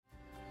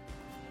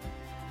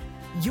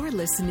You're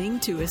listening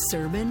to a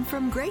sermon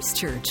from Grace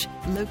Church,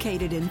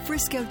 located in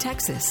Frisco,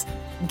 Texas.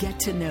 Get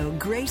to know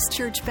Grace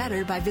Church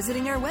better by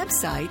visiting our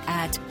website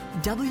at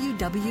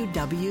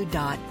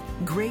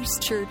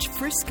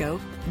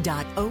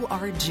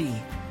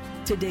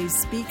www.gracechurchfrisco.org. Today's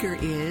speaker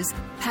is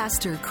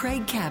Pastor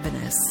Craig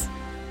Cabanis.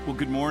 Well,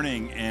 good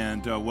morning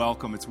and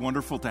welcome. It's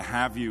wonderful to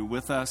have you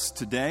with us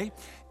today.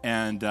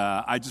 And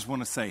I just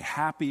want to say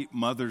happy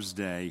Mother's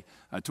Day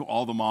to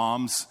all the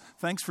moms.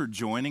 Thanks for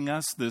joining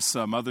us this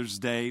Mother's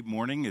Day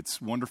morning.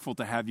 It's wonderful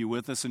to have you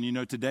with us. And you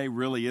know, today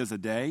really is a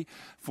day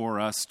for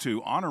us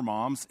to honor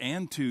moms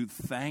and to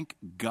thank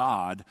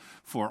God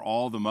for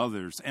all the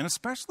mothers. And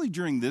especially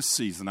during this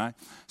season, I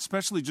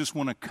especially just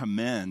want to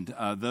commend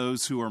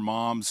those who are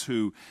moms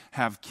who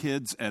have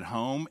kids at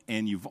home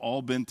and you've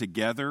all been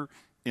together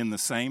in the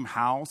same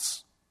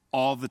house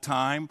all the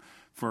time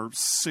for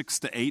 6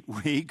 to 8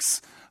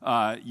 weeks.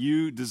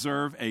 You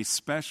deserve a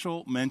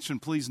special mention.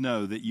 Please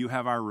know that you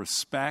have our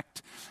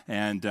respect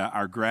and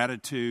our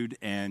gratitude,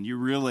 and you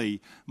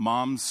really,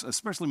 moms,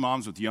 especially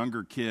moms with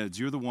younger kids,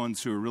 you're the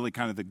ones who are really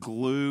kind of the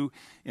glue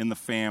in the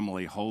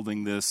family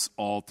holding this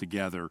all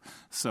together.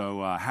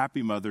 So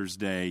happy Mother's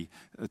Day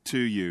to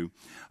you.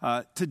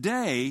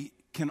 Today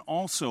can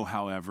also,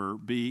 however,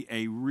 be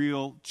a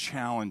real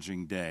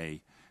challenging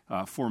day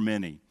for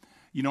many.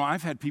 You know,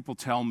 I've had people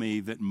tell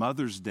me that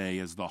Mother's Day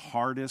is the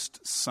hardest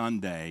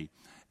Sunday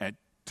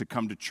to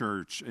come to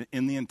church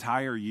in the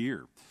entire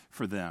year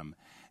for them.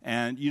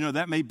 And, you know,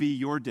 that may be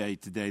your day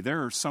today.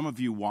 There are some of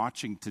you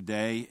watching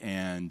today,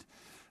 and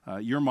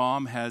your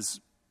mom has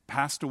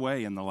passed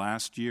away in the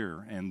last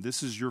year, and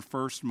this is your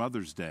first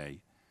Mother's Day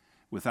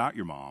without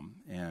your mom,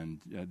 and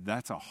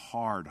that's a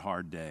hard,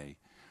 hard day.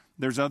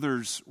 There's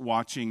others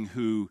watching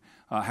who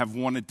have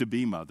wanted to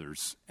be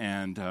mothers,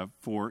 and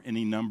for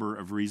any number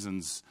of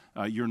reasons,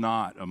 you're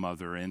not a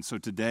mother. And so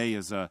today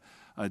is a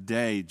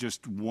day,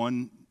 just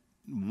one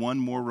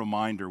more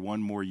reminder,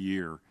 one more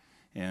year,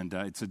 and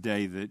it's a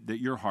day that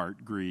your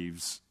heart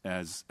grieves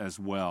as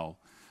well.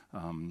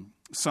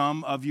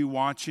 Some of you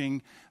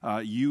watching,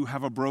 you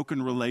have a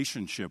broken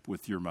relationship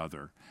with your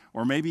mother,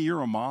 or maybe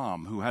you're a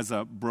mom who has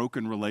a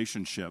broken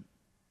relationship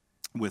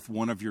with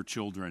one of your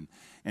children,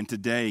 and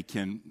today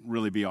can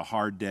really be a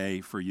hard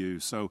day for you.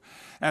 So,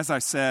 as I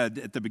said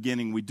at the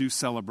beginning, we do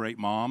celebrate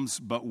moms,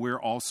 but we're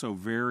also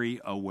very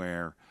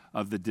aware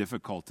of the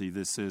difficulty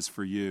this is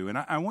for you. And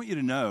I want you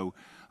to know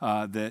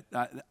that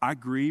I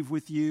grieve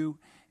with you,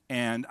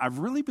 and I've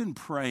really been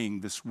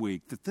praying this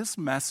week that this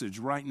message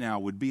right now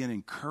would be an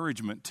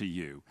encouragement to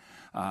you.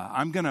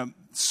 I'm going to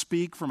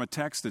speak from a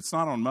text that's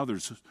not on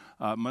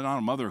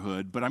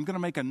motherhood, but I'm going to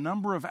make a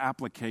number of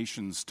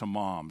applications to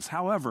moms.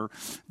 However,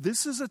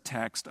 this is a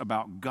text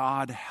about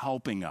God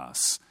helping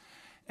us.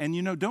 And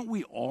you know, don't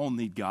we all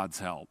need God's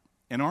help?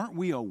 And aren't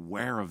we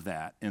aware of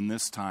that in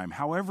this time?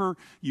 However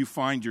you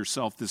find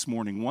yourself this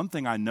morning, one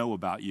thing I know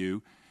about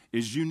you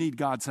is you need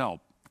God's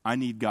help. I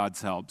need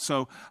God's help.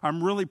 So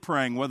I'm really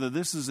praying whether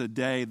this is a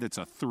day that's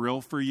a thrill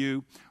for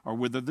you or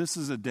whether this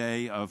is a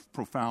day of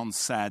profound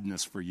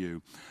sadness for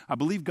you. I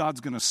believe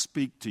God's going to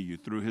speak to you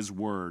through His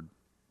Word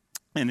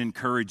and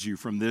encourage you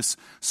from this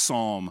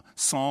psalm,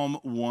 Psalm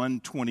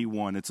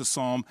 121. It's a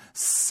psalm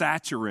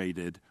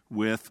saturated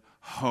with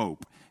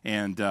hope.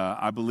 And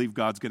I believe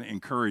God's going to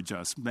encourage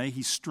us. May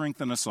He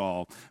strengthen us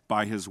all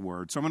by His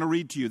Word. So I'm going to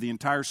read to you the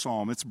entire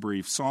psalm. It's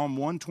brief. Psalm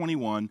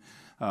 121,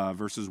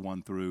 verses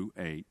 1 through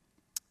 8.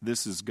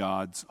 This is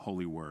God's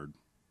holy word.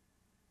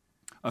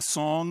 A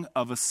song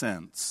of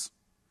ascents.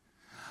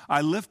 I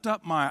lift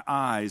up my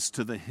eyes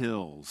to the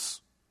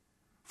hills.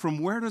 From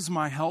where does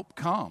my help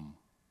come?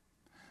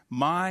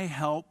 My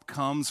help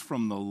comes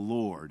from the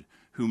Lord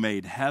who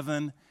made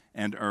heaven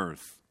and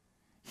earth.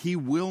 He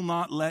will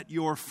not let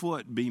your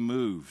foot be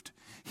moved.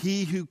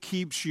 He who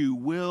keeps you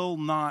will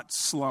not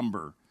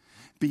slumber.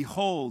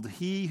 Behold,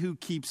 He who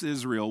keeps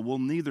Israel will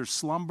neither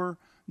slumber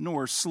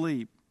nor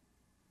sleep.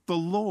 The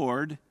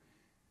Lord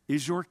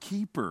is your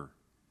keeper.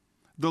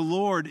 The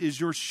Lord is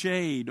your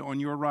shade on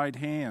your right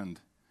hand.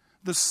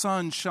 The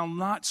sun shall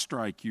not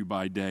strike you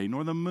by day,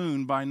 nor the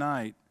moon by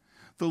night.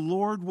 The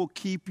Lord will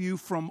keep you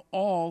from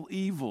all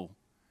evil.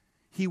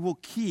 He will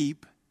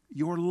keep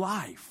your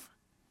life.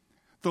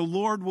 The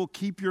Lord will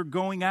keep your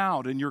going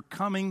out and your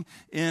coming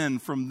in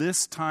from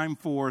this time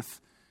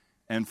forth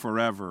and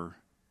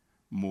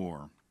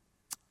forevermore.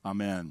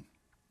 Amen.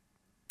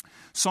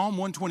 Psalm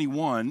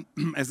 121,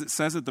 as it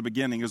says at the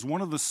beginning, is one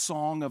of the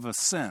songs of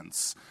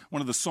ascents.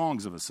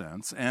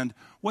 And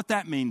what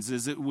that means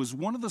is it was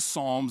one of the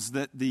psalms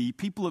that the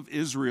people of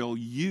Israel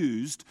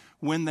used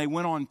when they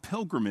went on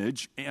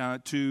pilgrimage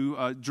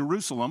to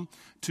Jerusalem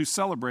to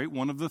celebrate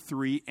one of the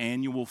 3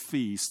 annual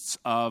feasts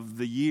of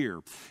the year.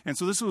 And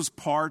so this was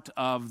part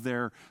of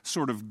their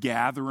sort of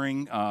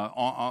gathering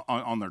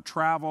on their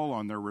travel,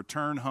 on their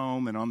return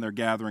home, and on their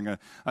gathering,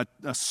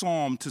 a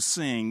psalm to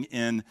sing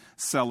in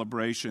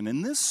celebration.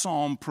 And this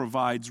psalm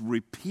provides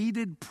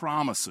repeated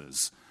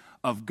promises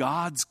of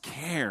God's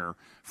care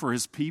for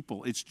His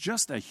people. It's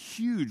just a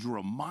huge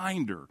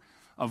reminder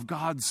of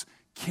God's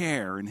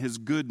care and his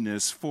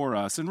goodness for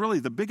us. And really,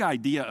 the big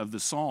idea of the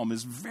psalm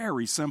is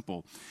very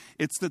simple.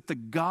 It's that the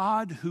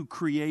God who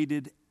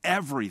created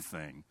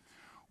everything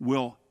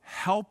will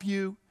help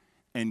you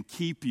and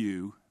keep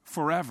you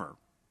forever.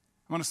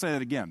 I want to say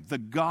that again. The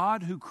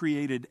God who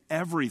created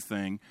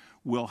everything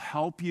will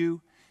help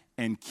you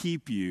and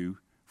keep you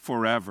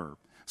forever.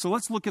 So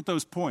let's look at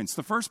those points.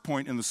 The first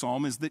point in the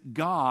psalm is that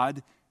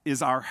God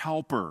is our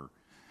helper.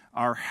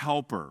 Our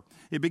helper.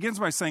 It begins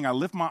by saying, I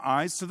lift my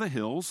eyes to the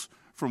hills.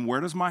 From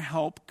where does my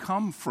help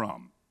come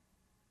from?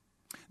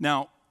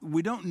 Now,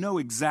 we don't know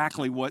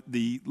exactly what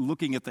the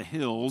looking at the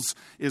hills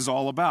is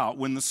all about.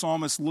 When the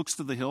psalmist looks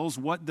to the hills,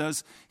 what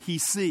does he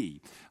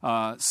see?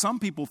 Some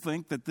people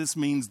think that this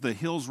means the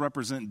hills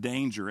represent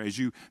danger. As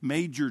you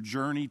made your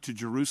journey to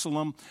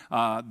Jerusalem,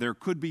 there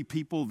could be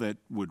people that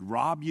would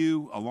rob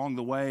you along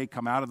the way,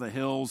 come out of the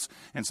hills.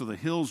 And so the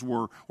hills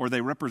they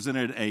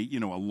represented a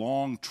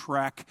long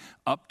trek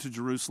up to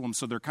Jerusalem.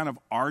 So they're kind of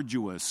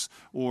arduous,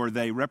 or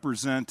they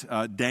represent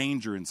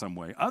danger in some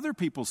way. Other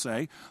people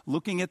say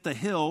looking at the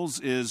hills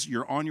is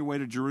you're on your way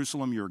to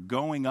Jerusalem, you're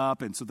going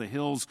up, and so the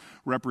hills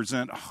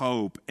represent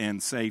hope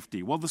and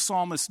safety. Well, the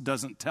psalmist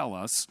doesn't tell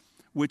us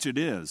which it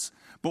is.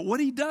 But what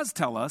he does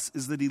tell us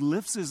is that he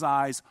lifts his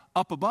eyes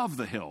up above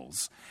the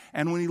hills.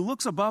 And when he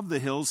looks above the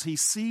hills, he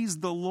sees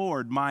the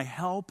Lord. My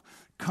help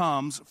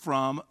comes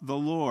from the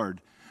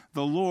Lord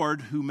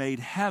who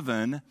made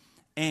heaven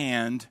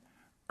and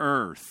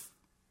earth.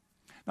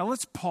 Now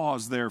let's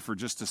pause there for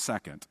just a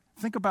second.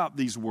 Think about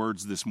these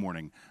words this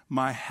morning.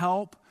 My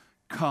help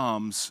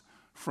comes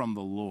from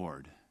the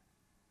Lord.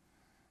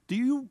 Do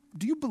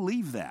you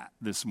believe that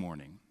this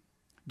morning?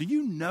 Do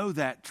you know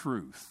that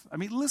truth? I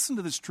mean, listen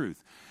to this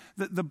truth.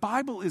 The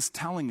Bible is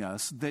telling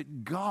us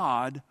that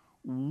God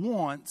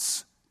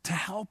wants to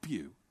help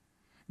you.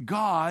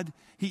 God,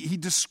 he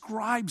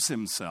describes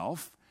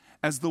himself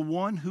as the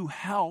one who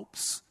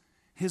helps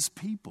his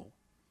people.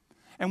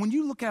 And when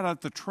you look out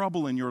at the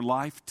trouble in your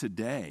life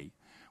today,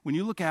 when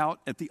you look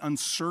out at the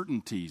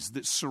uncertainties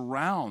that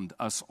surround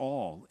us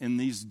all in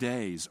these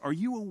days, are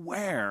you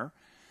aware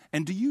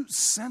and do you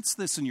sense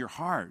this in your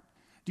heart?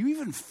 Do you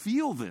even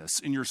feel this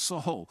in your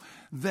soul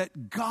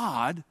that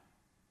God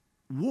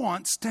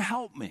wants to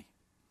help me?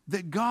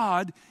 That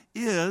God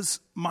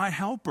is my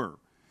helper?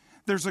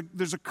 There's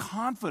a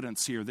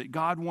confidence here that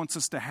God wants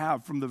us to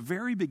have from the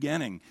very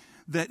beginning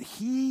that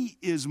he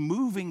is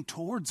moving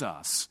towards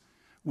us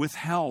with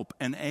help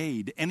and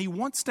aid, and he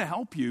wants to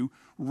help you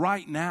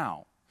right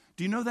now.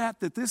 Do you know that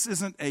this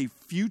isn't a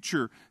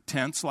future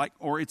tense,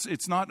 or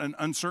it's not an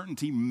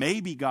uncertainty,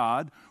 maybe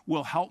God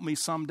will help me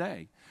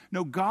someday.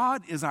 No,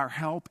 God is our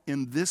help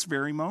in this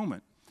very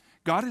moment.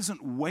 God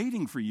isn't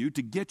waiting for you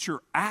to get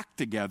your act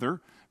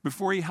together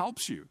before he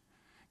helps you.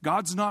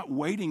 God's not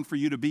waiting for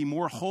you to be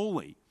more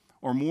holy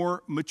or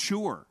more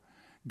mature.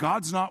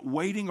 God's not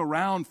waiting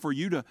around for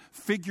you to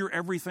figure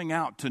everything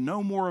out, to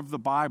know more of the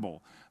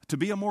Bible, to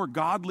be a more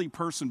godly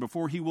person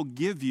before he will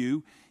give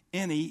you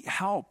any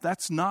help.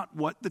 That's not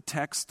what the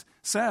text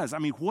says. I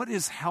mean, what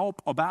is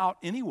help about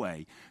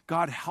anyway?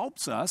 God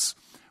helps us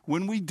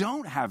when we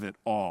don't have it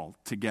all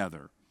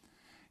together.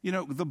 You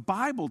know, the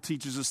Bible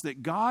teaches us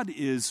that God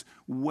is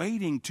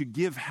waiting to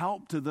give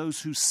help to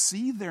those who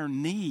see their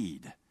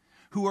need,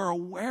 who are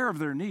aware of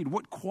their need.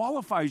 What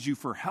qualifies you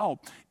for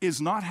help is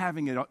not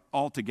having it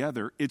all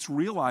together. It's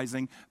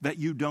realizing that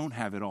you don't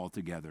have it all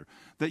together,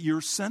 that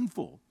you're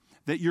sinful,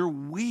 that you're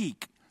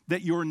weak,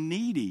 that you're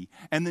needy,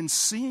 and then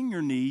seeing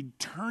your need,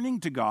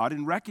 turning to God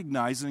and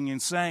recognizing and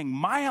saying,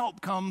 my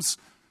help comes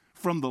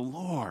from the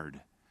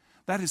Lord.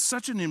 That is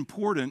such an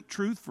important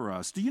truth for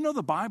us. Do you know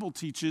the Bible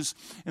teaches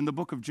in the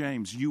book of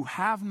James, you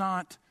have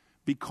not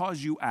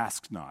because you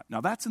ask not.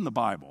 Now that's in the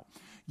Bible.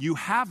 You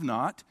have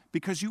not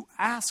because you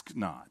ask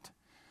not.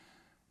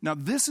 Now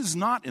this is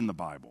not in the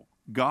Bible.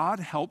 God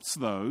helps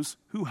those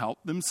who help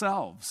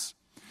themselves.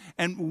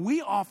 And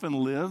we often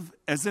live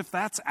as if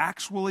that's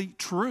actually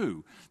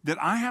true,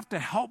 that I have to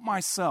help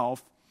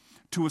myself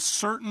to a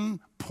certain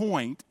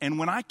point, and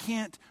when I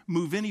can't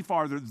move any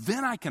farther,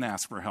 then I can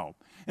ask for help.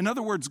 In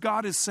other words,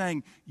 God is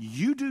saying,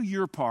 you do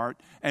your part,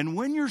 and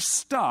when you're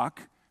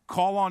stuck,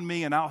 call on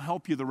me and I'll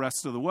help you the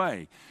rest of the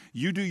way.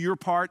 You do your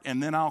part,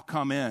 and then I'll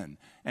come in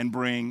and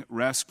bring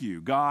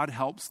rescue. God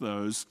helps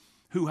those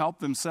who help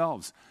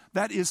themselves.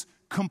 That is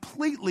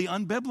completely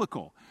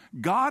unbiblical.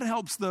 God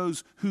helps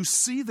those who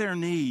see their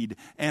need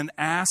and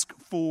ask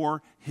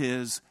for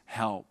his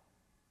help.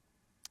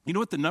 You know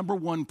what the number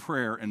one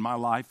prayer in my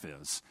life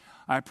is?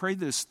 I pray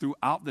this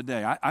throughout the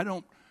day. I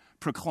don't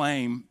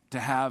proclaim to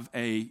have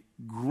a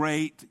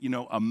great,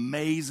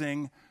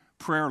 amazing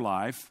prayer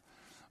life,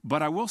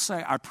 but I will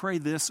say I pray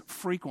this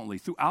frequently.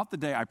 Throughout the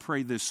day, I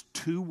pray this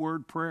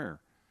 2-word prayer.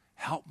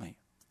 Help me.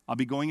 I'll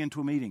be going into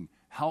a meeting.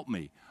 Help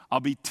me. I'll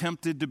be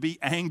tempted to be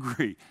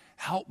angry.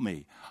 Help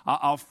me.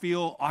 I'll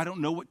feel I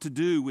don't know what to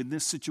do in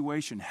this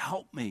situation.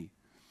 Help me.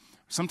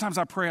 Sometimes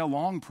I pray a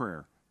long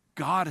prayer.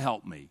 God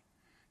help me.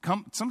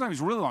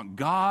 Sometimes really long.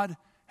 God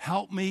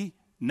help me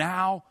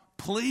now,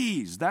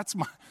 please. That's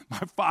my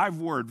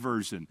 5-word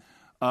version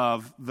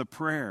of the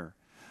prayer.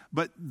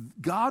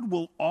 But God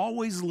will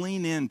always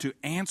lean into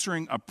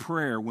answering a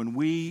prayer when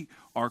we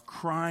are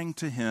crying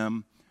to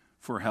him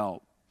for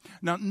help.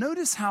 Now,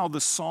 notice how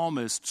the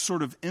psalmist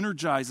sort of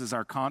energizes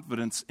our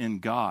confidence in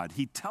God.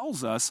 He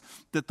tells us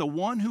that the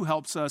one who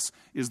helps us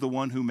is the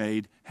one who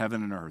made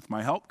heaven and earth.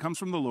 My help comes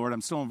from the Lord.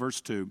 I'm still in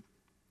verse 2.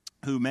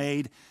 Who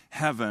made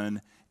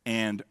heaven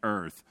and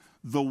earth.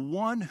 The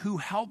one who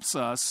helps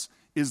us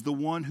is the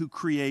one who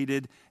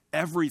created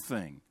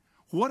everything.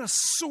 What a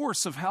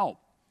source of help.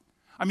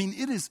 I mean,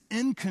 it is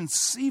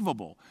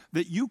inconceivable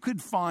that you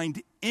could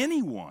find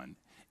anyone,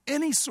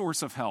 any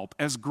source of help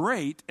as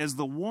great as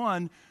the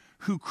one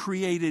who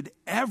created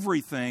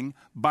everything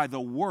by the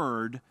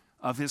word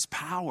of his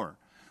power.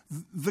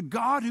 The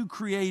God who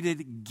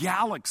created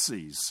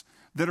galaxies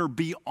that are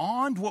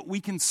beyond what we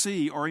can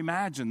see or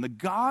imagine. The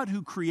God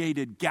who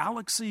created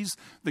galaxies,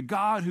 the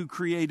God who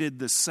created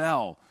the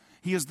cell.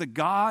 He is the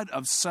God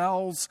of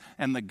cells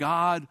and the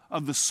God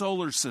of the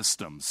solar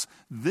systems.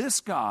 This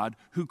God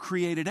who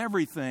created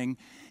everything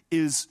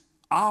is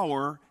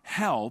our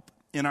help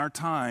in our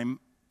time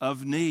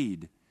of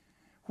need.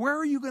 Where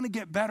are you going to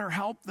get better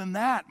help than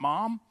that,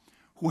 Mom?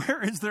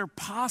 Where is there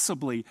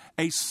possibly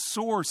a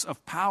source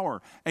of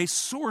power, a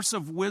source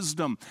of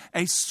wisdom,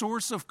 a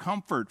source of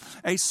comfort,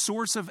 a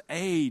source of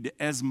aid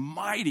as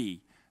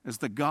mighty as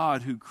the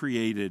God who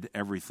created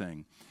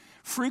everything?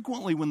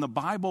 Frequently, when the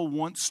Bible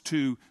wants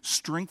to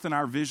strengthen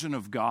our vision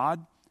of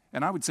God,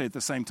 and I would say at the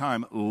same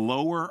time,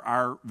 lower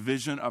our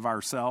vision of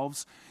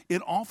ourselves,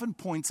 it often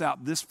points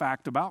out this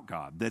fact about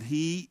God, that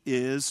he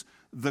is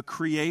the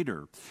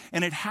creator.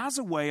 And it has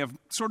a way of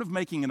sort of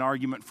making an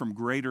argument from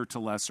greater to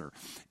lesser.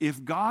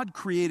 If God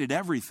created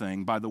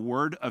everything by the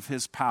word of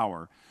his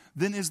power,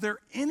 then is there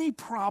any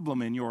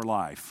problem in your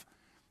life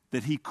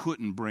that he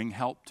couldn't bring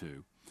help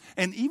to?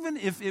 And even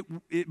if it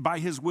by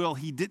his will,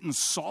 he didn't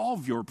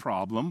solve your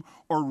problem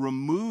or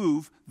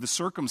remove the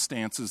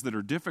circumstances that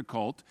are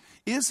difficult,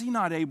 is he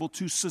not able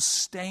to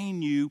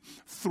sustain you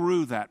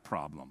through that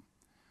problem?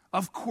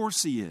 Of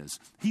course he is.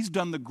 He's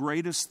done the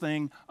greatest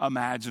thing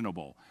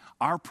imaginable.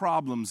 Our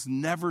problems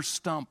never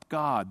stump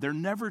God. They're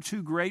never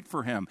too great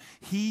for him.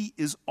 He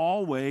is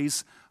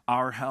always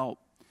our help.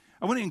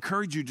 I want to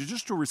encourage you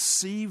to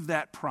receive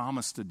that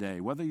promise today,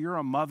 whether you're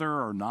a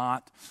mother or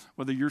not,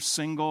 whether you're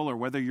single or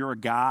whether you're a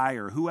guy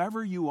or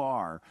whoever you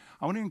are.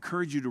 I want to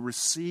encourage you to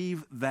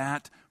receive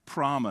that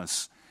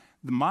promise.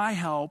 My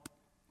help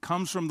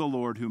comes from the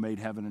Lord who made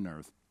heaven and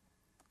earth.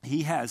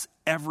 He has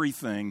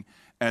everything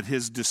at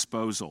his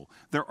disposal.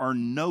 There are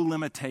no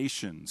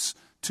limitations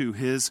to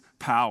his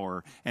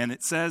power, and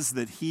it says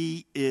that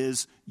he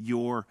is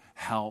your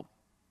help.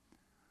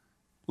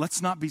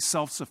 Let's not be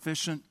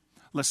self-sufficient.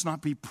 Let's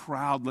not be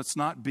proud. Let's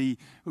not be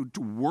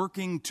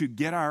working to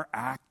get our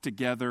act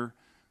together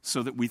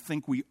so that we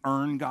think we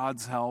earn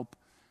God's help.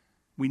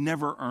 We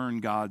never earn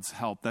God's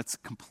help. That's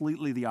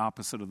completely the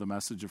opposite of the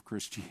message of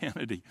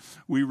Christianity.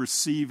 We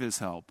receive his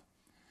help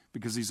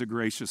because he's a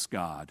gracious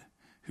God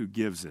who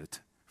gives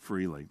it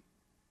freely.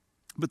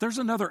 But there's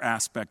another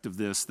aspect of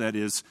this that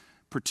is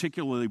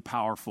particularly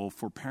powerful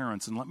for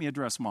parents, and let me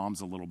address moms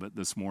a little bit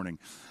this morning,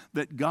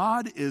 that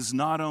God is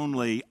not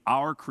only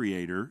our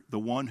creator, the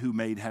one who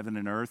made heaven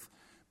and earth,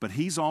 but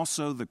he's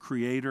also the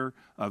creator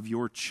of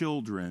your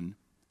children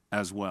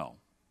as well.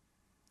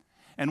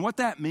 And what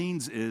that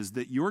means is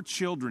that your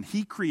children,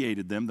 he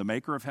created them, the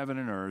maker of heaven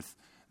and earth,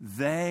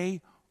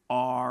 they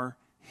are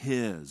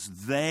his.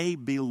 They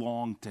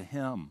belong to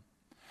him.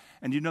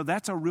 And you know,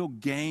 that's a real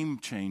game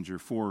changer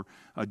for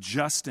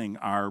adjusting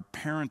our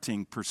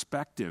parenting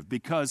perspective.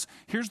 Because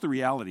here's the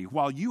reality.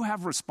 While you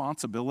have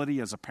responsibility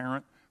as a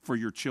parent for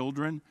your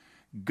children,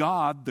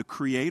 God, the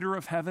creator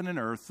of heaven and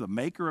earth, the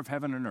maker of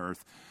heaven and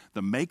earth,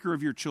 the maker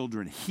of your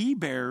children, he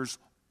bears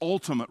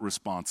ultimate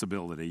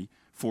responsibility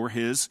for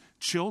his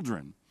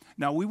children.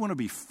 Now, we want to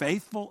be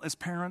faithful as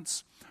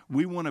parents.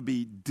 We want to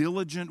be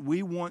diligent.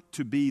 We want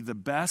to be the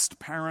best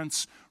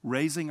parents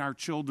raising our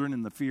children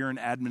in the fear and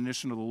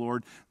admonition of the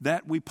Lord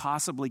that we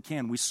possibly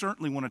can. We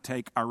certainly want to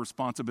take our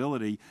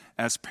responsibility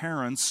as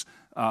parents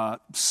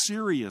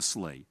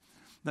seriously,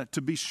 that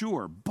to be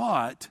sure.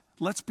 But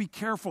let's be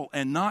careful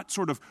and not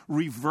sort of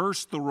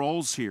reverse the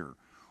roles here.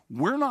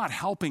 We're not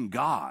helping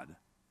God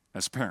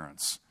as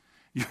parents.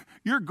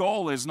 Your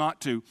goal is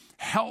not to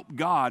help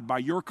God by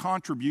your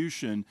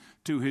contribution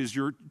to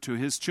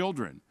his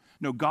children.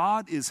 No,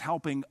 God is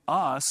helping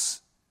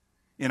us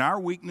in our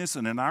weakness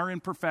and in our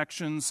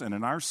imperfections and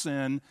in our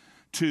sin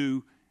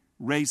to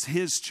raise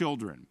his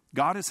children.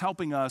 God is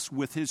helping us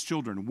with his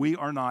children. We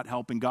are not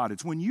helping God.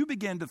 It's when you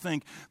begin to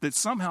think that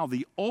somehow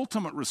the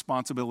ultimate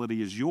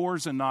responsibility is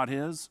yours and not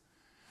his,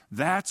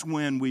 that's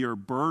when we are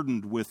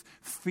burdened with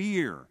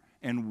fear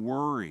and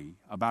worry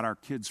about our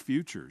kids'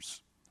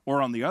 futures.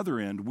 Or on the other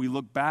end, we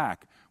look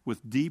back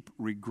with deep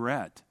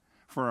regret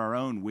for our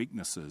own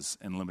weaknesses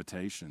and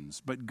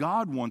limitations. But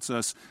God wants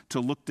us to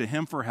look to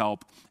him for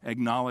help,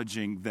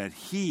 acknowledging that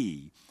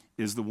he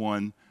is the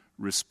one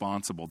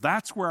responsible.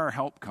 That's where our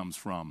help comes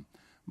from,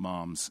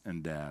 moms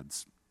and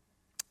dads.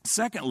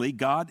 Secondly,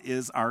 God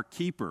is our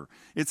keeper.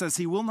 It says,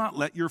 he will not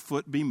let your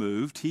foot be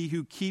moved. He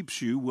who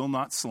keeps you will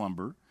not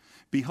slumber.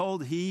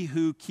 Behold, he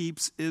who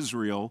keeps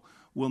Israel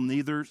will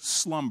neither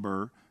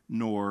slumber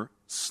nor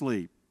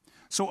sleep.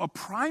 So a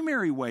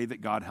primary way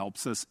that God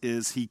helps us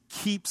is he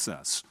keeps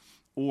us.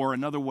 Or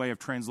another way of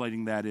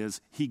translating that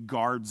is he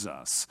guards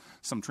us.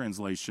 Some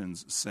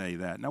translations say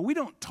that. Now, we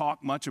don't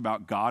talk much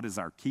about God as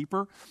our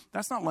keeper.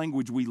 That's not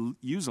language we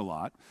use a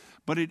lot.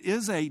 But it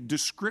is a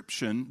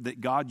description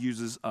that God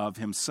uses of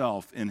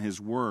himself in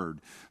his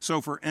word. So,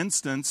 for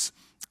instance,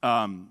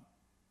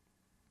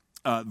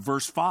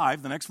 verse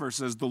 5, the next verse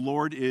says, the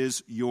Lord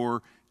is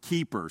your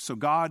keeper. So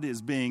God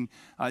is being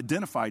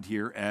identified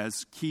here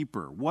as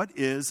keeper. What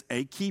is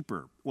a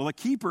keeper? Well, a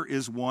keeper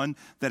is one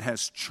that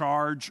has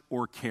charge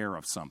or care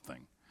of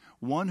something.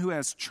 One who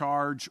has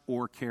charge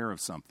or care of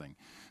something.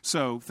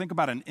 So think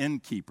about an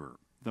innkeeper,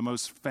 the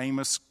most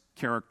famous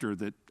character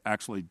that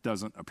actually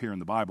doesn't appear in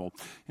the Bible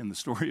in the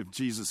story of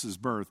Jesus'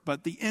 birth.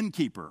 But the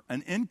innkeeper.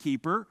 An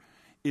innkeeper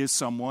is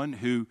someone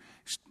who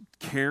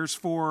cares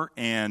for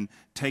and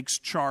takes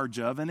charge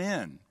of an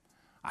inn.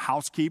 A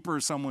housekeeper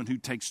is someone who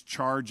takes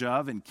charge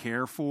of and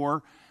care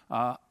for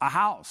a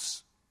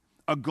house.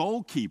 A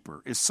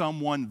goalkeeper is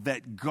someone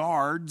that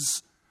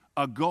guards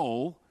a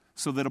goal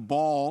so that a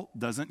ball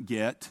doesn't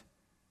get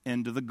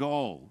into the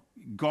goal.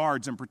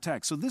 Guards and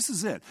protects. So this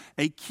is it.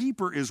 A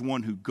keeper is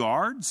one who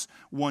guards,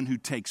 one who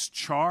takes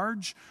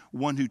charge,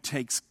 one who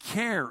takes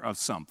care of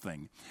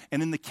something.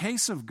 And in the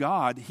case of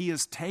God, he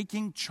is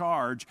taking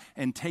charge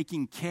and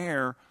taking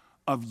care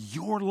of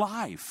your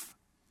life.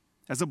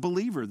 As a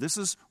believer, this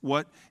is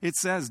what it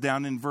says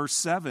down in verse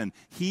 7.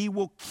 He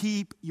will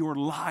keep your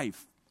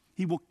life.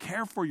 He will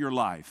care for your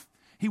life.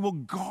 He will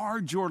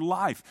guard your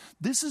life.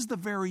 This is the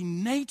very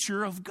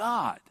nature of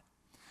God,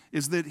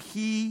 is that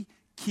he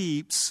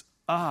keeps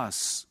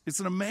us. It's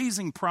an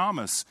amazing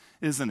promise,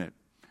 isn't it?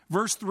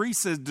 Verse 3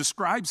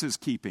 describes his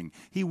keeping.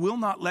 He will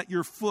not let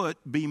your foot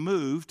be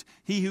moved.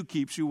 He who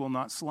keeps you will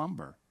not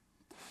slumber.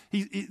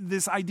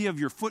 This idea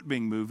of your foot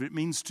being moved, it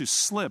means to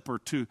slip or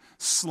to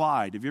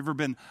slide. Have you ever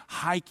been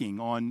hiking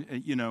on,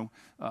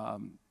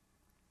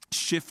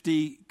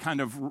 shifty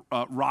kind of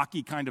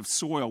rocky kind of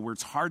soil where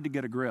it's hard to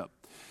get a grip?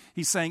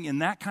 He's saying in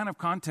that kind of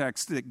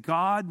context that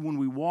God, when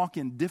we walk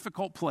in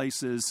difficult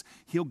places,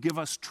 he'll give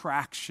us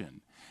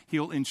traction.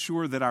 He'll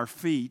ensure that our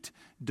feet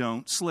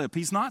don't slip.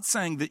 He's not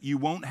saying that you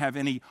won't have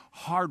any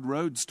hard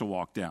roads to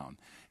walk down.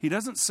 He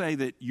doesn't say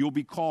that you'll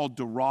be called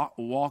to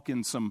walk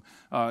in some,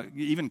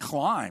 even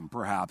climb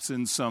perhaps,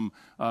 in some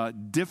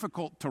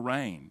difficult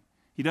terrain.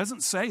 He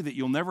doesn't say that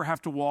you'll never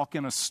have to walk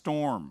in a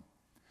storm.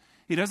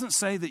 He doesn't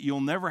say that you'll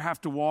never have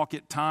to walk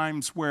at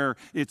times where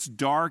it's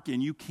dark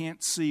and you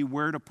can't see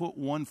where to put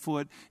one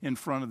foot in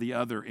front of the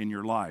other in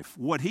your life.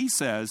 What he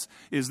says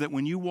is that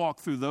when you walk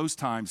through those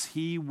times,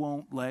 he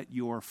won't let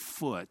your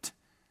foot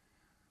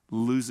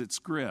lose its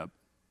grip.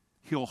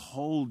 He'll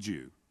hold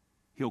you.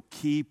 He'll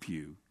keep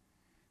you.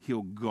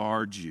 He'll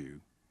guard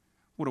you.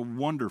 What a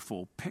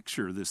wonderful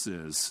picture this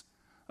is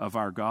of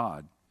our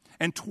God.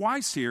 And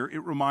twice here,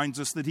 it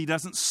reminds us that he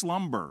doesn't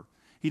slumber.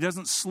 He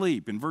doesn't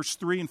sleep. In verse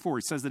 3 and 4,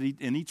 he says that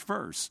in each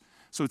verse.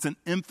 So it's an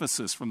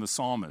emphasis from the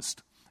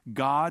psalmist.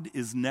 God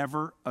is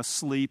never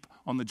asleep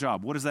on the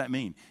job. What does that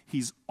mean?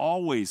 He's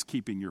always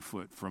keeping your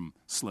foot from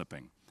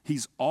slipping.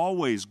 He's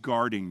always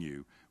guarding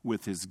you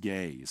with his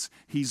gaze.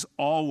 He's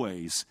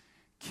always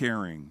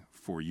caring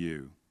for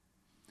you.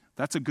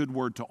 That's a good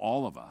word to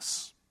all of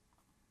us.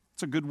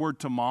 It's a good word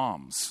to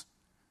moms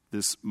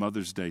this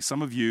Mother's Day.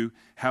 Some of you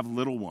have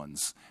little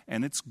ones,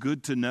 and it's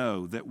good to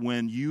know that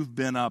when you've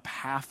been up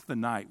half the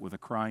night with a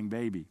crying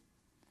baby,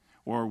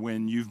 or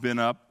when you've been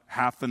up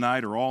half the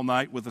night or all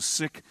night with a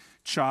sick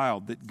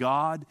child, that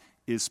God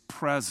is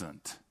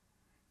present,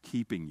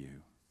 keeping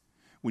you.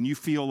 When you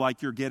feel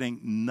like you're getting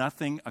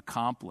nothing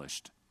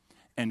accomplished,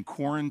 and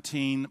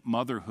quarantine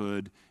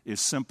motherhood is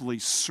simply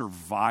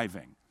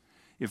surviving.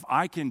 If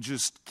I can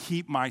just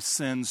keep my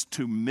sins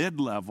to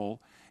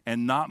mid-level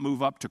and not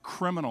move up to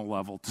criminal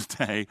level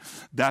today,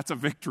 that's a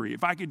victory.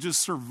 If I could just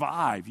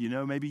survive,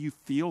 maybe you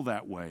feel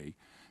that way,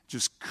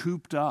 just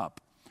cooped up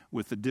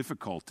with the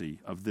difficulty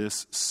of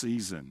this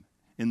season.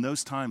 In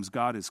those times,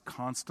 God is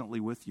constantly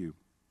with you.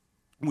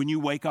 When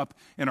you wake up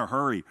in a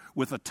hurry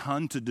with a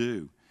ton to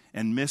do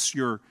and miss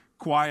your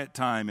quiet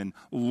time and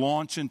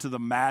launch into the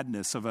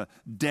madness of a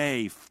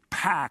day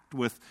packed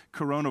with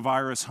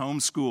coronavirus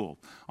homeschool,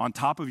 on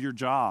top of your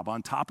job,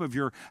 on top of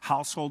your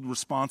household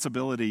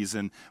responsibilities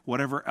and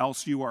whatever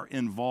else you are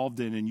involved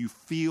in, and you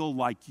feel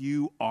like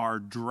you are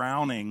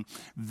drowning,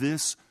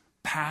 this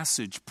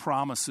passage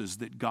promises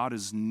that God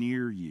is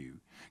near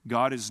you.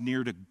 God is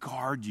near to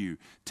guard you,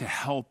 to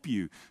help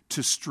you,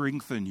 to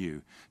strengthen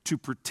you, to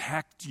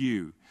protect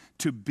you,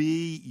 to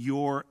be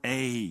your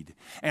aid.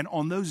 And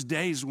on those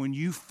days when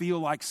you feel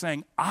like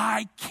saying,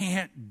 I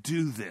can't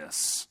do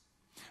this,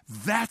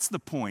 that's the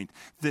point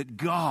that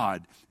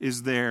God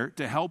is there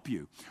to help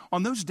you.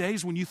 On those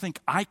days when you think,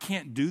 I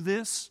can't do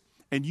this,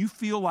 and you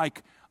feel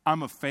like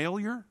I'm a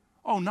failure,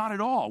 Oh, not at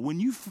all. When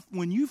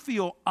you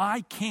feel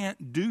I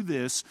can't do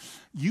this,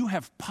 you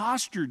have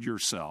postured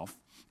yourself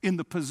in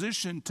the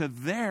position to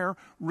there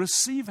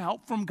receive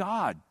help from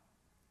God.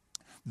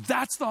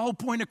 That's the whole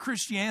point of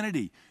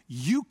Christianity.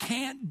 You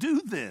can't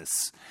do this.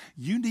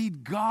 You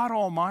need God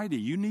Almighty.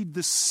 You need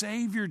the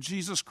Savior,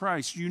 Jesus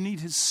Christ. You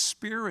need His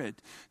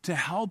Spirit to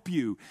help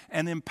you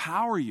and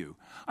empower you.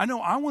 I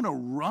know I want to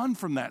run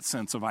from that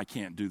sense of I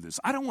can't do this.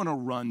 I don't want to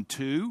run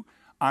to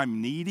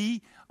I'm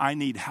needy, I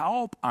need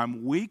help,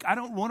 I'm weak. I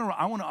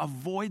want to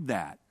avoid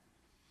that.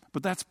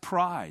 But that's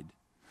pride.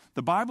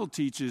 The Bible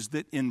teaches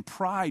that in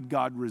pride,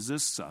 God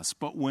resists us.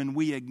 But when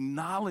we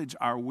acknowledge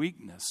our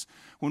weakness,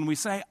 when we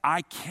say,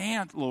 I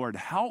can't, Lord,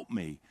 help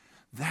me,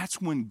 that's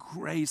when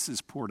grace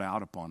is poured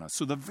out upon us.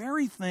 So the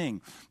very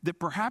thing that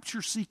perhaps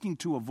you're seeking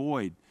to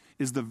avoid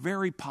is the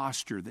very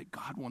posture that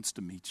God wants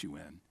to meet you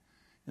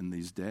in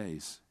these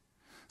days.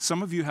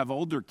 Some of you have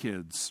older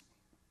kids.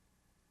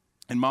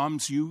 And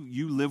moms,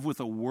 you live with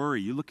a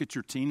worry. You look at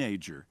your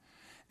teenager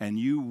and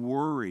you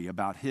worry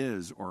about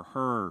his or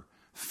her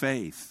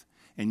faith.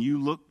 And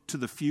you look to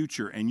the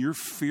future and you're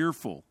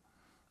fearful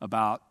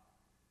about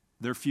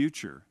their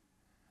future.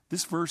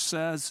 This verse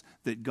says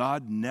that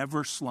God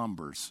never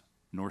slumbers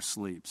nor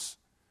sleeps.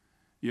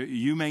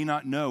 You may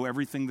not know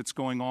everything that's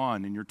going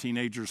on in your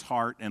teenager's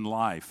heart and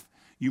life.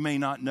 You may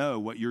not know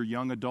what your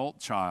young adult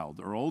child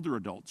or older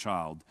adult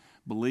child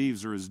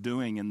believes or is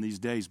doing in these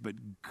days, but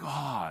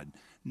God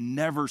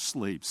never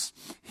sleeps.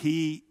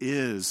 He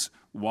is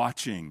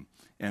watching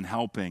and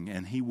helping,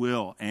 and He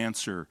will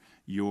answer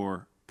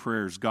your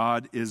prayers.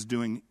 God is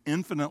doing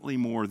infinitely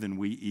more than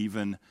we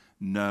even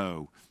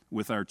know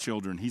with our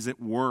children. He's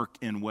at work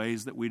in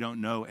ways that we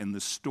don't know, and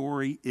the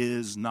story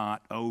is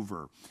not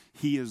over.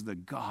 He is the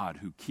God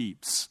who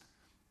keeps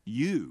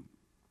you,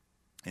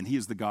 and He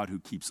is the God who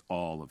keeps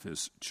all of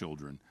His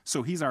children.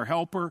 So He's our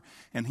helper,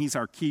 and He's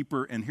our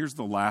keeper, and here's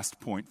the last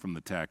point from the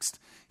text.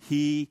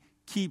 He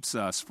keeps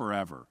us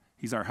forever.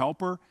 He's our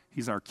helper,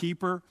 He's our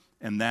keeper,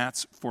 and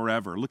that's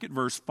forever. Look at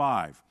verse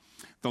 5.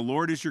 The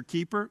Lord is your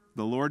keeper,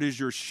 the Lord is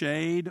your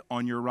shade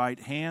on your right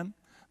hand.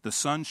 The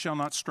sun shall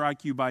not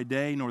strike you by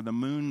day, nor the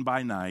moon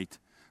by night.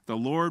 The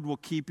Lord will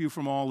keep you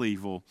from all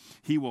evil.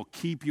 He will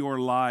keep your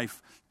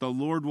life. The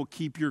Lord will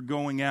keep your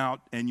going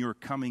out and your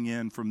coming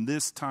in from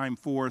this time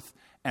forth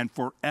and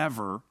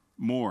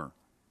forevermore.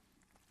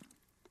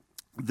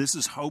 This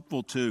is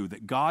hopeful too,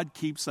 that God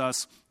keeps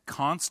us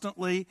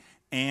constantly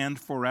and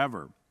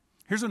forever.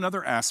 Here's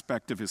another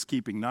aspect of His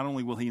keeping. Not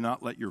only will He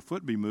not let your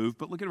foot be moved,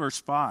 but look at verse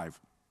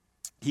 5.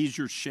 He's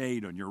your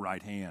shade on your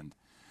right hand.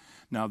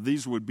 Now,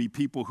 these would be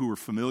people who are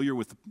familiar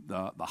with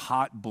the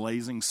hot,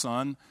 blazing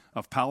sun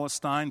of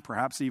Palestine,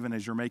 perhaps even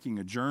as you're making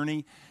a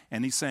journey.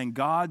 And He's saying,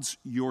 God's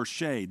your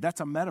shade.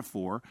 That's a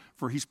metaphor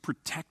for He's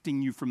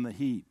protecting you from the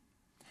heat.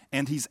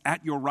 And He's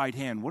at your right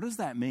hand. What does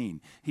that mean?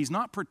 He's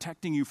not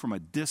protecting you from a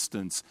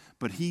distance,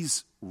 but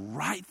He's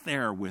right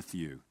there with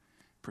you,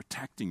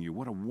 protecting you.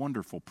 What a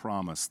wonderful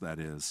promise that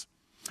is.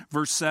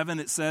 Verse 7,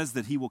 it says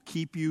that He will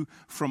keep you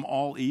from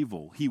all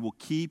evil. He will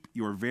keep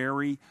your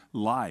very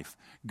life.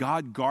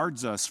 God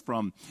guards us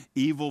from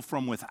evil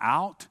from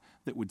without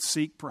that would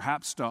seek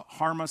perhaps to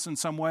harm us in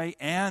some way,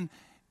 and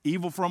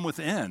evil from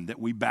within that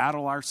we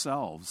battle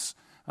ourselves.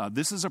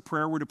 This is a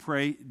prayer we're to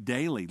pray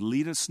daily.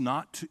 Lead us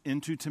not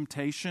into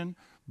temptation,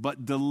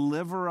 but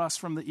deliver us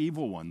from the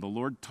evil one. The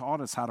Lord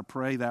taught us how to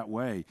pray that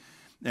way.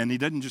 And He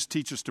didn't just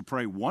teach us to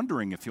pray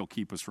wondering if He'll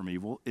keep us from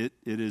evil. It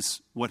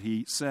is what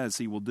He says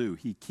He will do.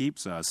 He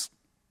keeps us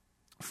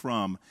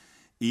from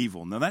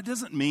evil. Now, that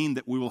doesn't mean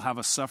that we will have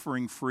a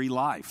suffering-free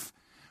life.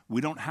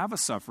 We don't have a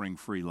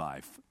suffering-free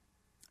life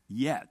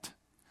yet.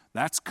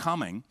 That's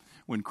coming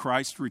when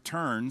Christ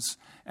returns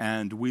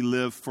and we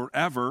live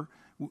forever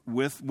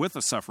with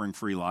a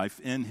suffering-free life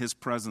in His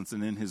presence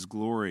and in His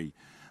glory.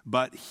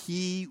 But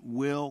He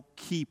will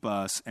keep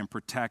us and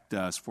protect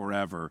us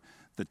forever.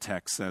 The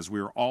text says we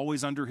are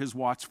always under His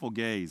watchful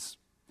gaze.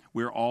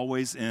 We are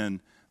always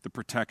in the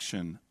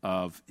protection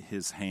of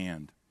His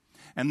hand.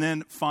 And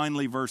then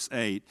finally, verse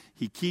 8,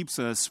 He keeps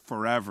us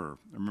forever.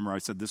 Remember I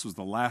said this was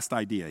the last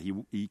idea.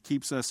 He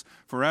keeps us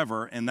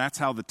forever, and that's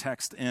how the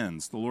text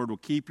ends. The Lord will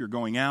keep your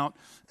going out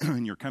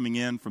and your coming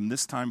in from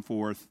this time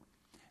forth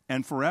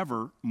and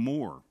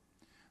forevermore.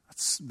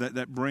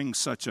 That brings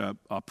such a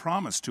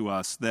promise to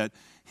us that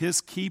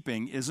His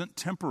keeping isn't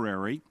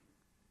temporary.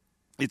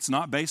 It's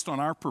not based on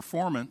our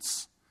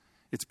performance.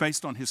 It's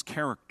based on His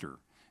character.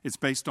 It's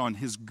based on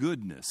His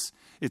goodness.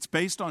 It's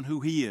based on who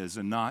He is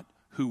and not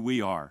who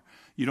we are.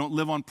 You don't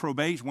live on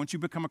probation. Once you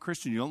become a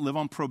Christian, you don't live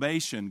on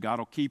probation. God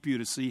will keep you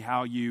to see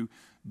how you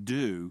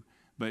do,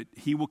 but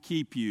He will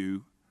keep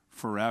you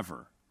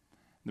forever.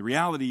 The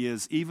reality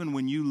is, even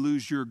when you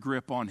lose your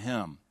grip on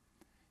Him,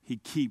 He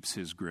keeps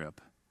His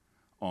grip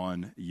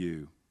on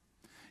you.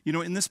 You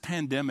know, in this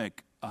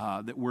pandemic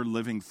that we're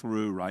living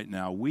through right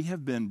now, we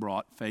have been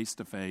brought face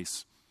to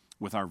face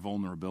with our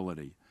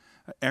vulnerability.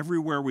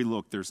 Everywhere we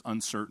look, there's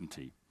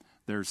uncertainty.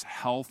 There's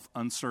health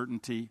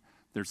uncertainty.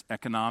 There's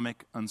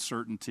economic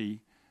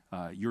uncertainty.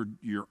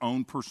 your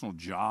own personal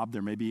job.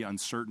 There may be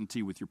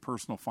uncertainty with your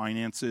personal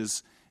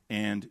finances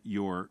and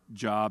your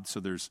job. So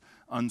there's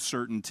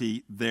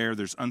uncertainty there.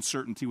 There's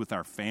uncertainty with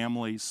our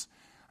families.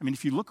 I mean,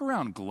 if you look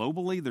around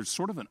globally, there's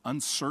sort of an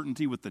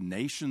uncertainty with the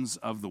nations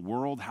of the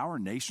world. How are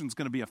nations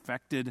going to be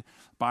affected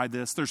by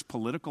this? There's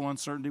political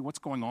uncertainty. What's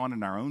going on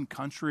in our own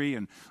country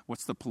and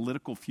what's the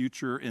political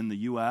future in the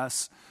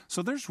U.S.?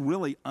 So there's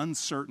really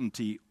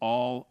uncertainty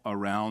all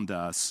around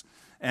us.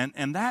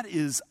 And that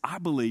is, I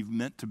believe,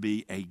 meant to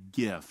be a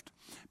gift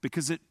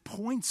because it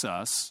points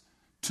us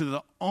to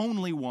the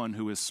only one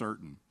who is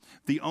certain,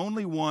 the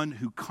only one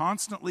who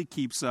constantly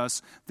keeps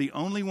us, the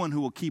only one who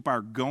will keep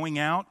our going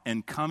out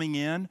and coming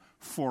in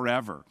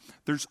forever.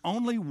 There's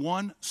only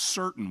one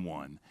certain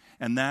one,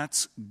 and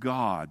that's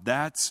God.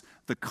 That's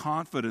the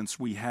confidence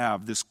we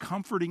have, this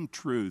comforting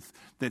truth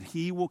that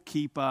He will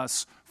keep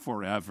us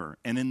forever.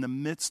 And in the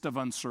midst of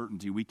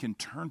uncertainty, we can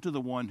turn to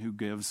the one who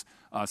gives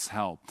us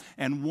help.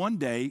 And one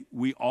day,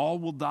 we all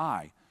will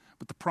die.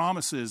 But the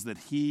promise is that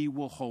He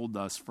will hold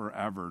us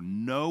forever.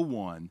 No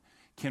one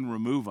can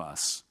remove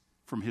us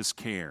from His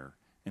care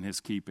and His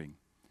keeping.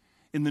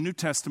 In the New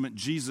Testament,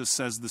 Jesus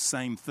says the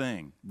same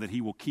thing, that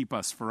He will keep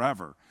us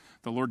forever.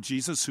 The Lord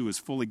Jesus, who is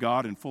fully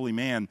God and fully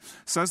man,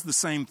 says the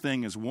same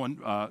thing as Psalm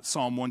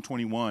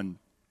 121,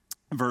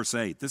 verse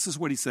 8. This is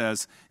what He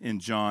says in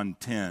John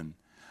 10.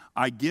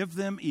 I give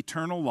them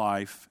eternal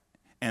life,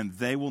 and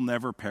they will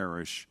never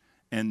perish,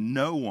 and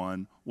no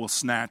one will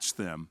snatch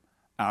them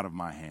out of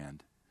my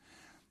hand.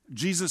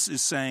 Jesus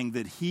is saying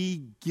that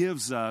He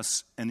gives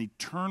us an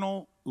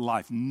eternal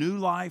life, new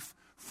life,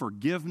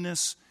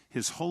 forgiveness,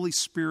 His Holy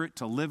Spirit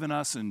to live in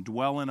us and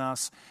dwell in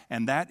us,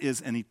 and that is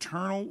an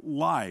eternal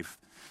life.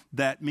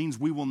 That means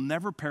we will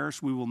never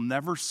perish, we will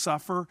never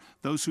suffer.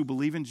 Those who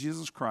believe in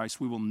Jesus Christ,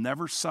 we will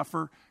never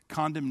suffer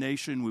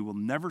condemnation, we will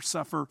never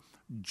suffer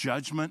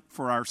judgment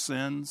for our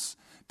sins,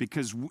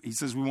 because He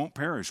says we won't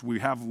perish. We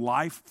have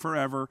life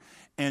forever,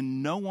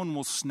 and no one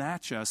will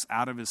snatch us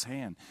out of His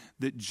hand.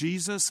 That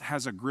Jesus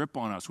has a grip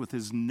on us with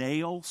His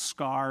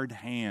nail-scarred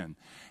hand,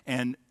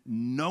 and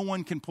no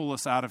one can pull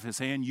us out of His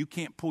hand. You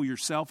can't pull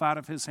yourself out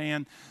of His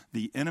hand.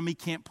 The enemy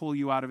can't pull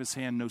you out of His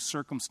hand. No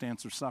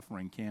circumstance or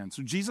suffering can.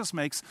 So Jesus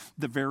makes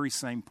the very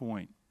same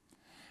point.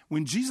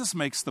 When Jesus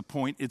makes the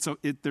point,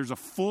 there's a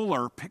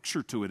fuller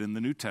picture to it in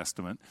the New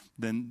Testament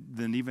than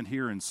even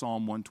here in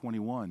Psalm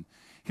 121.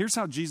 Here's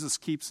how Jesus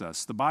keeps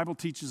us. The Bible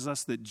teaches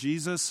us that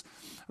Jesus,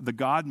 the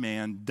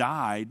God-man,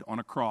 died on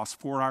a cross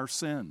for our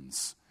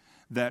sins,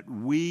 that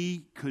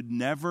we could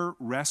never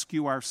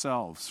rescue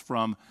ourselves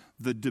from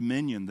the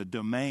dominion, the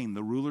domain,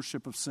 the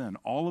rulership of sin.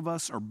 All of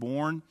us are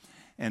born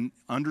and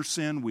under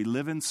sin, we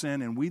live in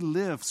sin, and we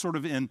live sort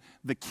of in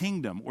the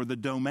kingdom or the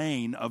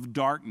domain of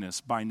darkness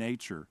by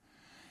nature.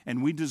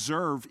 And we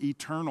deserve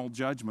eternal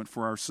judgment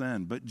for our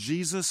sin. But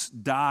Jesus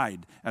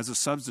died as a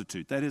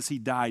substitute. That is, He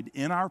died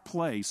in our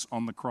place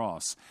on the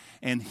cross.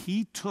 And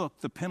He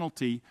took the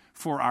penalty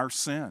for our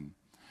sin.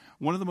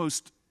 One of the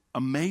most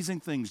amazing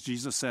things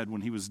Jesus said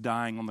when He was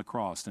dying on the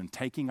cross and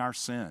taking our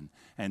sin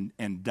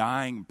and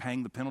dying,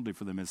 paying the penalty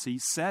for them, is He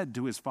said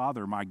to His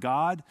Father, my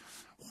God,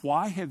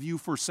 why have you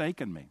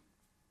forsaken me?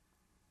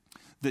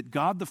 That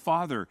God the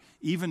Father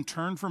even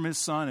turned from His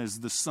Son as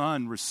the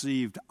Son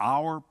received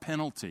our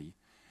penalty.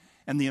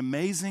 And the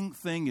amazing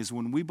thing is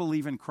when we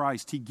believe in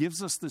Christ, He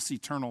gives us this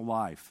eternal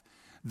life,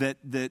 that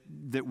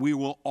we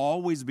will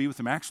always be with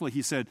Him. Actually,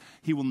 He said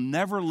He will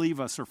never leave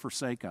us or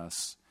forsake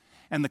us.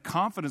 And the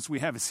confidence we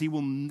have is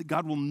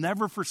God will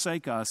never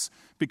forsake us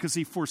because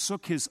He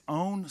forsook His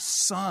own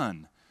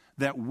Son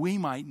that we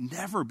might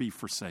never be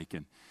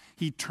forsaken.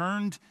 He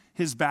turned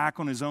His back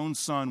on His own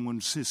Son when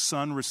His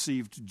Son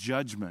received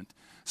judgment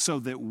so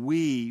that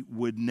we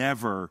would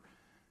never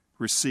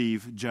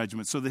receive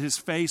judgment, so that His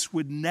face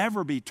would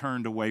never be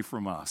turned away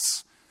from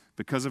us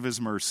because of His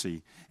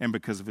mercy and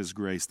because of His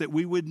grace, that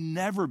we would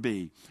never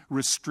be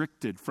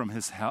restricted from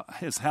His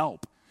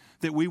help,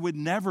 that we would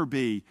never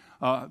be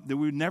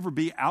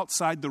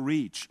outside the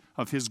reach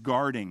of His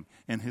guarding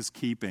and His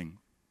keeping,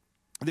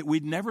 that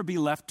we'd never be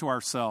left to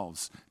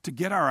ourselves to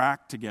get our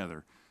act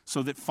together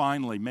so that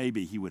finally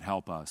maybe He would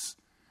help us,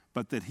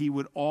 but that He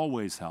would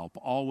always help,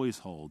 always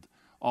hold,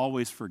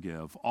 always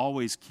forgive,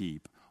 always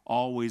keep,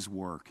 always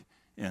work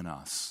in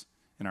us,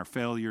 in our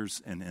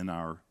failures and in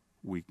our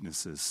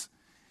weaknesses.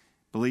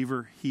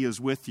 Believer, He is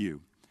with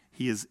you.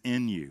 He is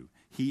in you.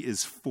 He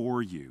is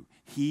for you.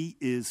 He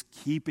is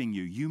keeping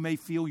you. You may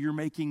feel you're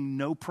making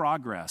no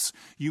progress.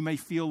 You may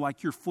feel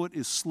like your foot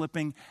is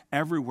slipping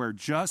everywhere.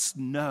 Just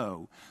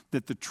know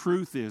that the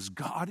truth is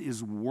God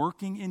is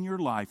working in your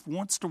life,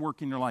 wants to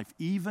work in your life,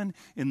 even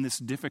in this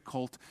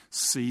difficult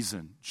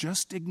season.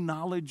 Just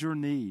acknowledge your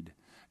need.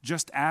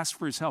 Just ask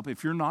for His help.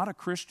 If you're not a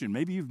Christian,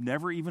 maybe you've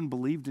never even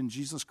believed in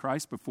Jesus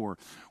Christ before,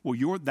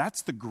 well,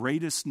 that's the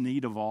greatest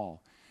need of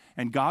all.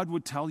 And God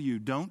would tell you,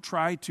 don't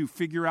try to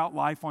figure out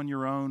life on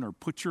your own or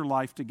put your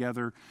life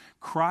together.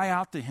 Cry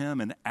out to Him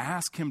and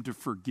ask Him to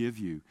forgive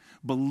you.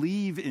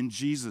 Believe in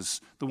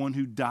Jesus, the one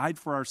who died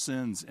for our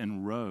sins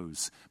and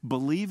rose.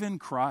 Believe in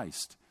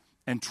Christ,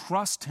 and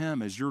trust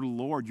him as your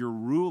Lord, your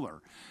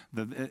ruler.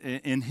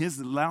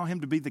 Allow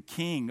him to be the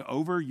king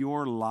over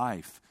your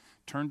life.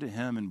 Turn to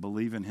him and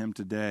believe in him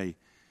today,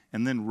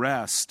 and then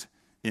rest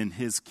in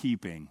his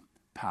keeping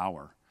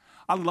power.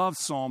 I love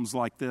Psalms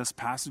like this,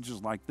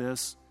 passages like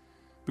this,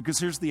 because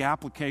here's the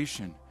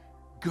application.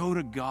 Go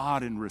to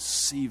God and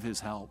receive his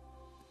help.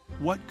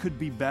 What could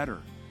be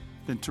better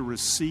than to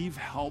receive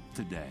help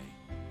today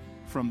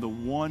from the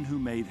one who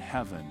made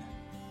heaven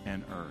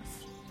and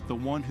earth, the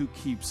one who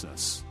keeps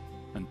us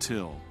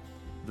until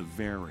the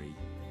very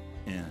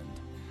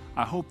end?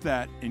 I hope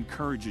that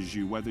encourages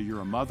you, whether you're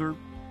a mother,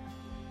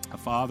 a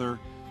father,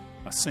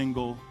 a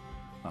single,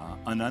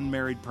 an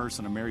unmarried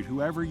person, a married,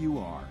 whoever you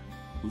are,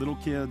 little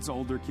kids,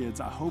 older kids.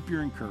 I hope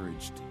you're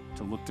encouraged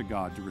to look to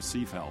God to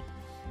receive help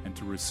and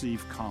to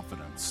receive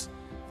confidence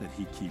that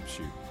he keeps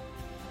you.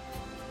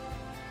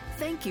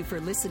 Thank you for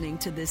listening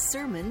to this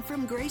sermon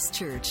from Grace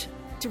Church.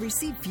 To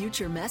receive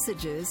future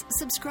messages,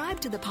 subscribe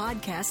to the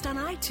podcast on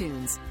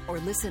iTunes or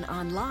listen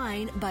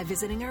online by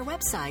visiting our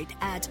website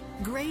at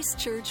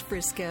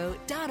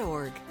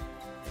gracechurchfrisco.org.